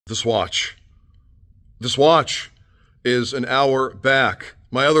This watch. This watch is an hour back.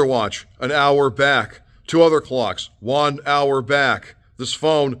 My other watch, an hour back. 2 other clocks, 1 hour back. This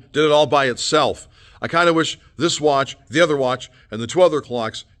phone did it all by itself. I kind of wish this watch, the other watch, and the 2 other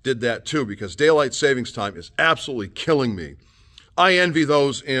clocks did that too, because daylight savings time is absolutely killing me. I envy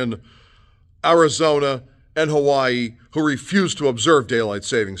those in Arizona and Hawaii who refuse to observe daylight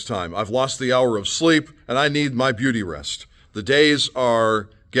savings time. I've lost the hour of sleep, and I need my beauty rest. The days are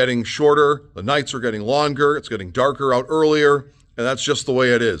getting shorter, the nights are getting longer, it's getting darker out earlier, and that's just the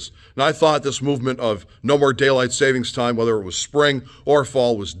way it is. And I thought this movement of no more daylight savings time, whether it was spring or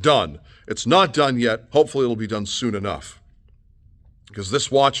fall, was done. It's not done yet. Hopefully it'll be done soon enough. Because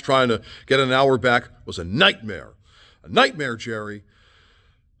this watch trying to get an hour back was a nightmare. A nightmare, Jerry.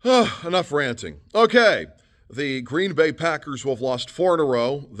 Enough ranting. Okay. The Green Bay Packers, who have lost 4 in a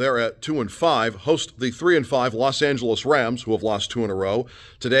row, they're at 2-5, host the 3-5 Los Angeles Rams, who have lost 2 in a row,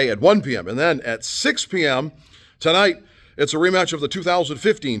 today at 1 p.m. And then at 6 p.m. tonight, it's a rematch of the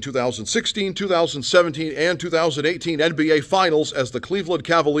 2015, 2016, 2017, and 2018 NBA Finals as the Cleveland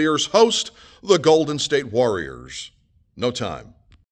Cavaliers host the Golden State Warriors. No time.